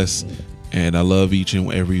 Stay blessed. And I love each and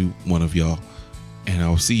every one of y'all. And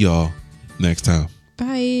I'll see y'all next time.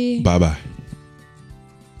 Bye. Bye-bye.